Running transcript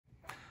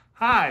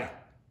Hi,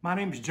 my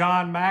name is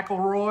John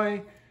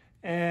McElroy,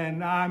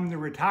 and I'm the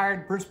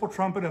retired principal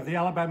trumpet of the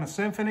Alabama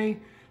Symphony.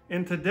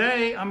 And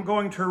today I'm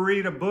going to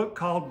read a book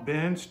called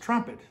Ben's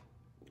Trumpet.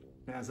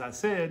 As I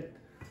said,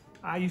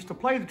 I used to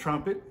play the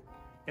trumpet,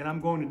 and I'm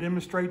going to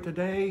demonstrate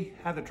today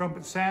how the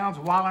trumpet sounds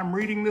while I'm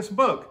reading this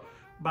book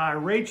by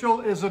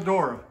Rachel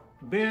Isidora,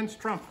 Ben's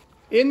Trumpet.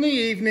 In the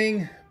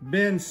evening,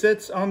 Ben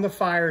sits on the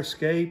fire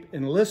escape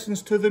and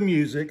listens to the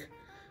music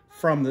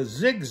from the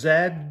Zig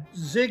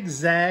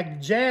Zag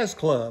Jazz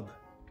Club.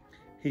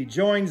 He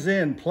joins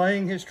in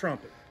playing his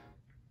trumpet.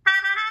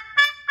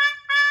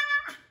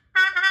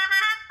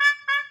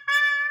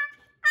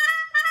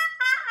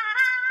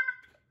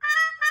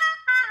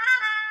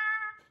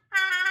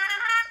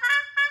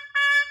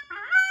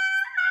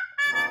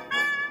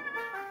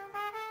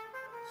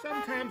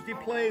 Sometimes he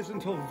plays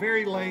until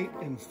very late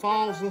and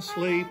falls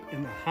asleep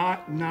in the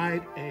hot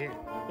night air.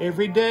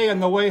 Every day on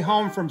the way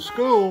home from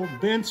school,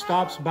 Ben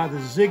stops by the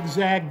Zig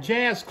Zag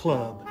Jazz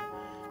Club.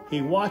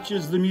 He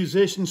watches the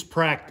musicians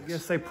practice. I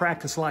guess they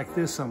practice like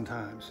this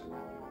sometimes.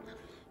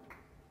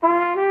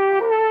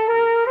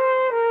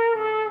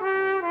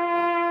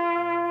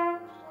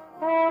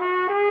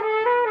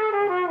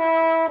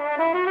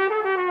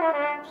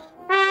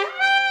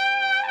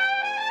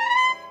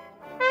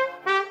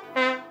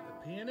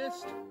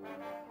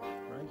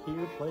 Right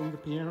here playing the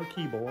piano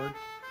keyboard.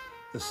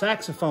 The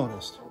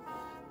saxophonist,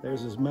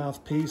 there's his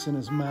mouthpiece in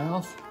his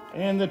mouth.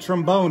 And the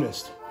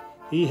trombonist,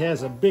 he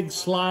has a big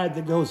slide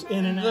that goes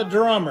in and out. The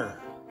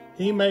drummer,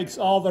 he makes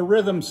all the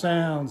rhythm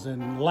sounds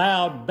and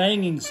loud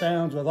banging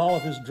sounds with all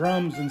of his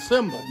drums and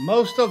cymbals.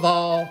 Most of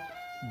all,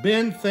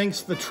 Ben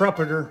thinks the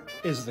trumpeter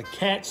is the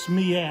cat's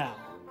meow.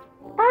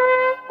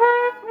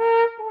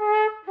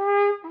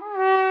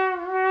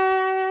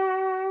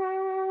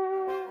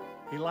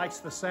 He likes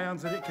the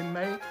sounds that it can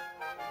make,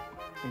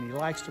 and he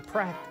likes to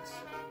practice.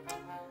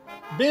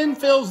 Ben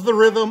feels the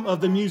rhythm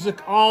of the music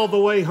all the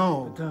way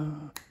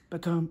home.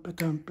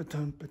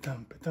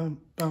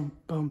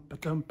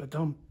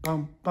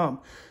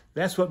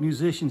 That's what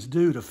musicians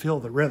do to feel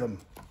the rhythm.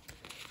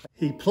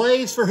 He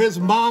plays for his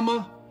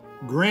mama,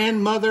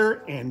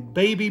 grandmother, and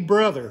baby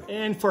brother,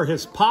 and for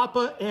his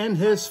papa and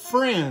his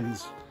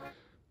friends.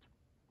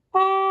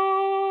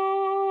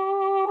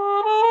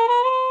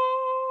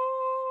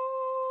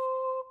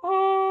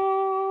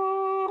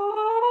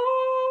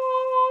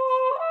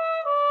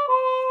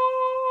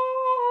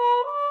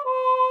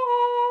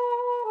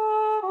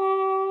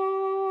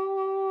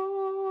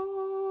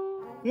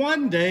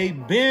 One day,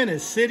 Ben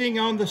is sitting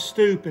on the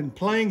stoop and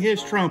playing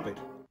his trumpet.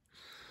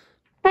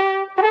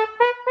 I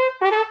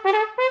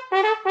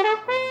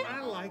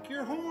like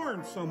your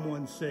horn,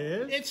 someone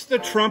says. It's the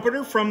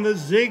trumpeter from the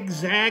Zig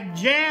Zag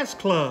Jazz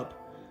Club.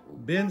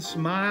 Ben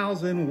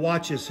smiles and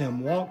watches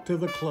him walk to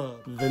the club.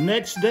 The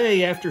next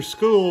day after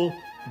school,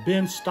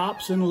 Ben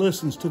stops and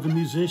listens to the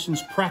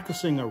musicians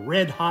practicing a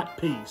red-hot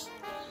piece.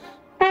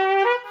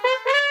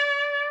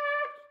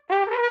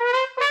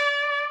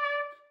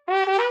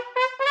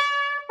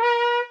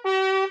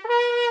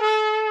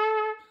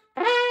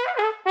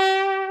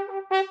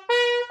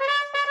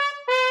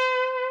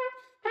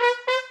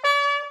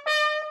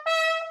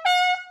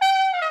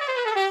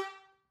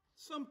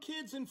 Some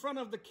kids in front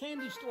of the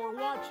candy store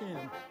watch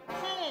him.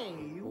 Hey,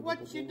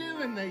 what you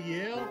doing, they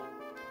yell.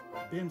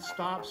 Ben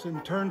stops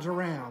and turns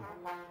around.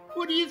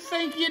 What do you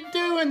think you're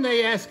doing,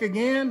 they ask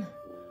again.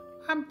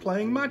 I'm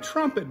playing my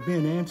trumpet,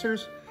 Ben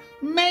answers.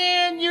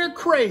 Man, you're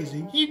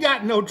crazy. You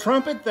got no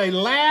trumpet, they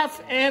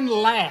laugh and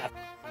laugh.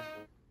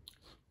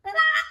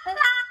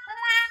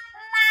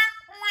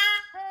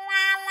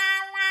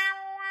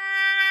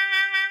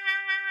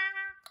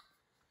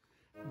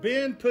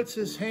 Ben puts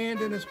his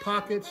hand in his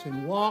pockets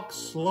and walks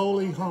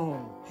slowly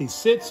home. He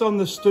sits on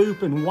the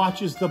stoop and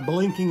watches the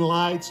blinking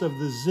lights of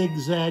the Zig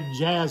Zag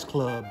Jazz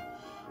Club.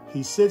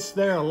 He sits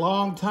there a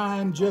long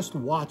time just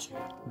watching.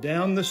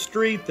 Down the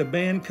street, the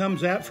band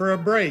comes out for a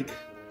break.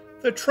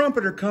 The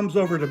trumpeter comes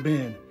over to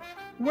Ben.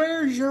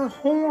 Where's your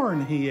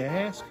horn, he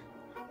asks.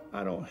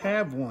 I don't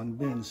have one,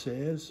 Ben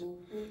says.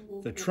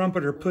 The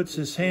trumpeter puts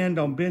his hand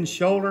on Ben's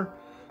shoulder.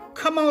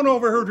 Come on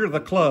over here to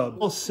the club.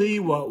 We'll see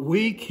what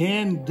we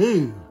can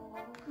do.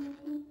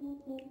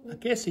 I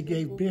guess he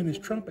gave Ben his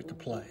trumpet to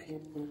play.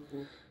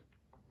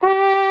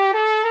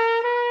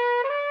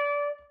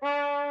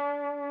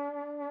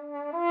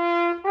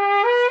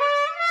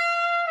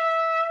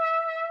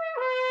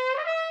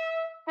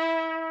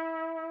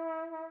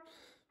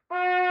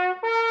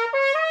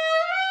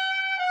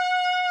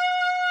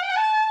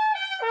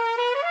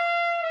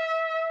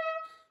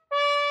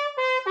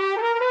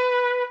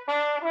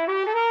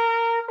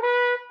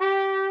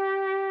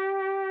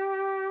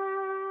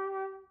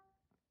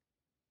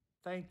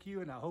 Thank you,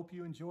 and I hope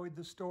you enjoyed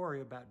the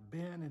story about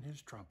Ben and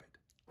his trumpet.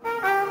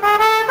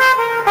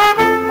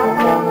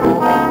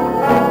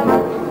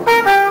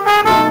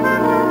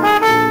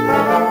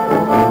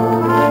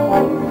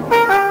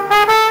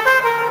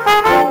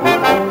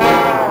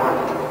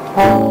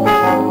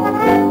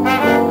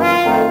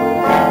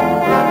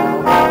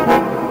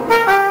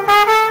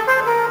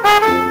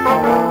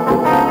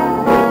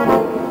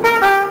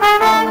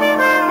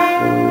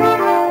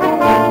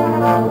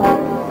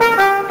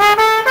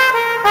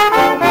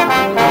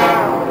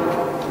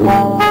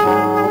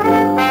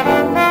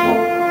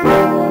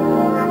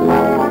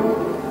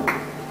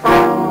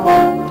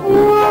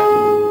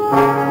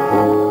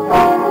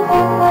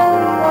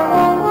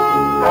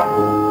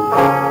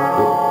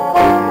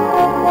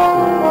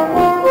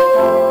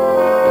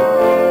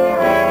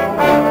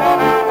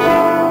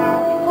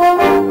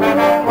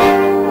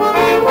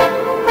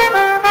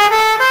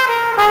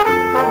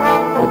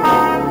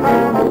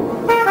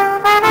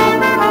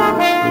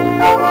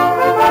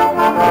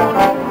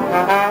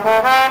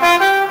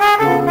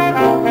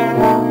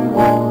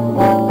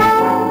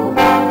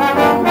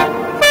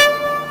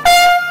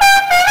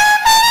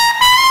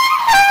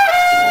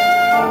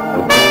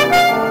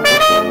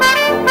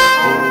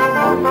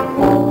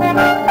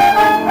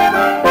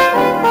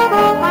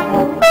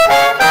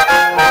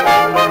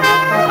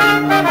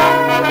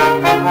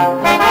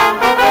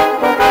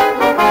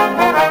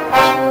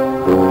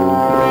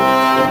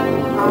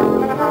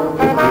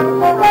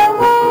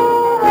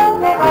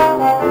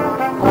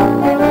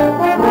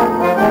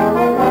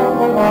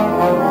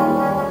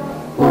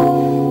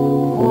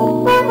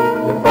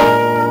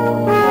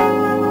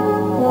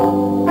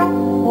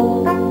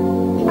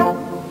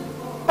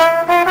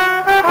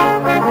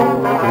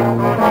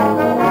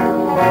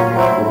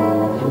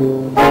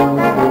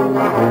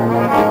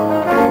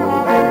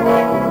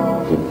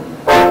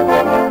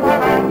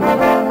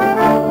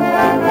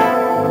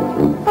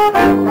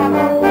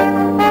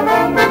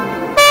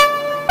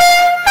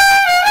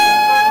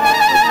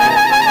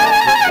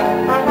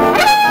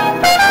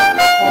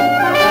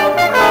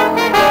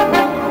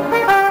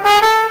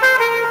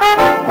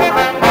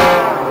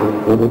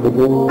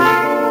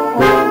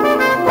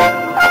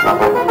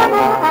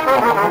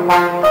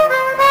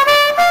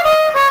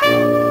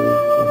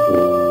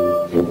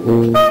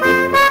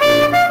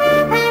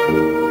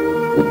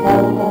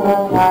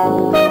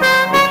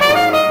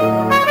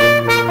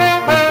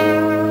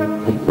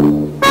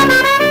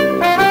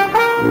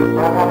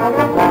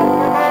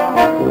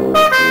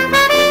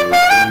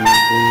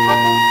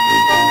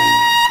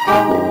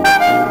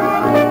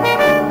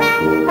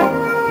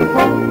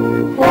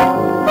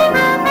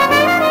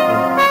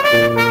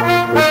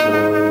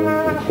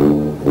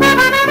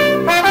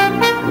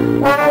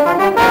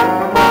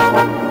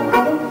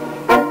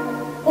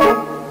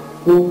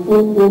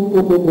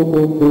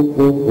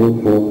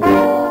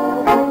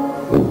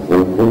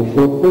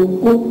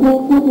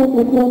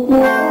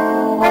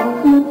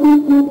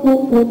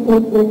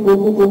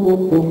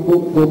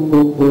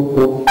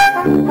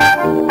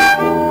 Thank you.